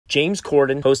James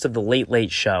Corden, host of The Late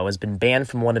Late Show, has been banned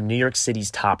from one of New York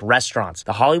City's top restaurants.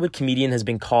 The Hollywood comedian has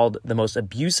been called the most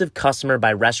abusive customer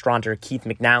by restaurateur Keith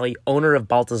McNally, owner of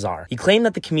Balthazar. He claimed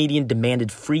that the comedian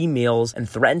demanded free meals and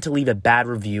threatened to leave a bad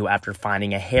review after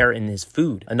finding a hair in his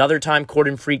food. Another time,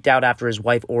 Corden freaked out after his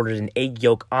wife ordered an egg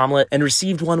yolk omelet and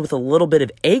received one with a little bit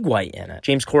of egg white in it.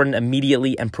 James Corden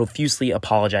immediately and profusely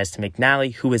apologized to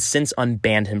McNally, who has since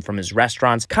unbanned him from his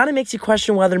restaurants. Kind of makes you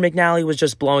question whether McNally was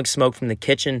just blowing smoke from the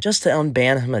kitchen just to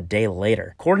unban him a day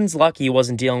later. Corden's lucky he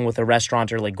wasn't dealing with a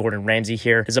restaurateur like Gordon Ramsay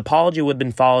here. His apology would have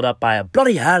been followed up by a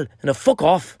bloody hell and a fuck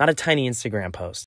off, not a tiny Instagram post.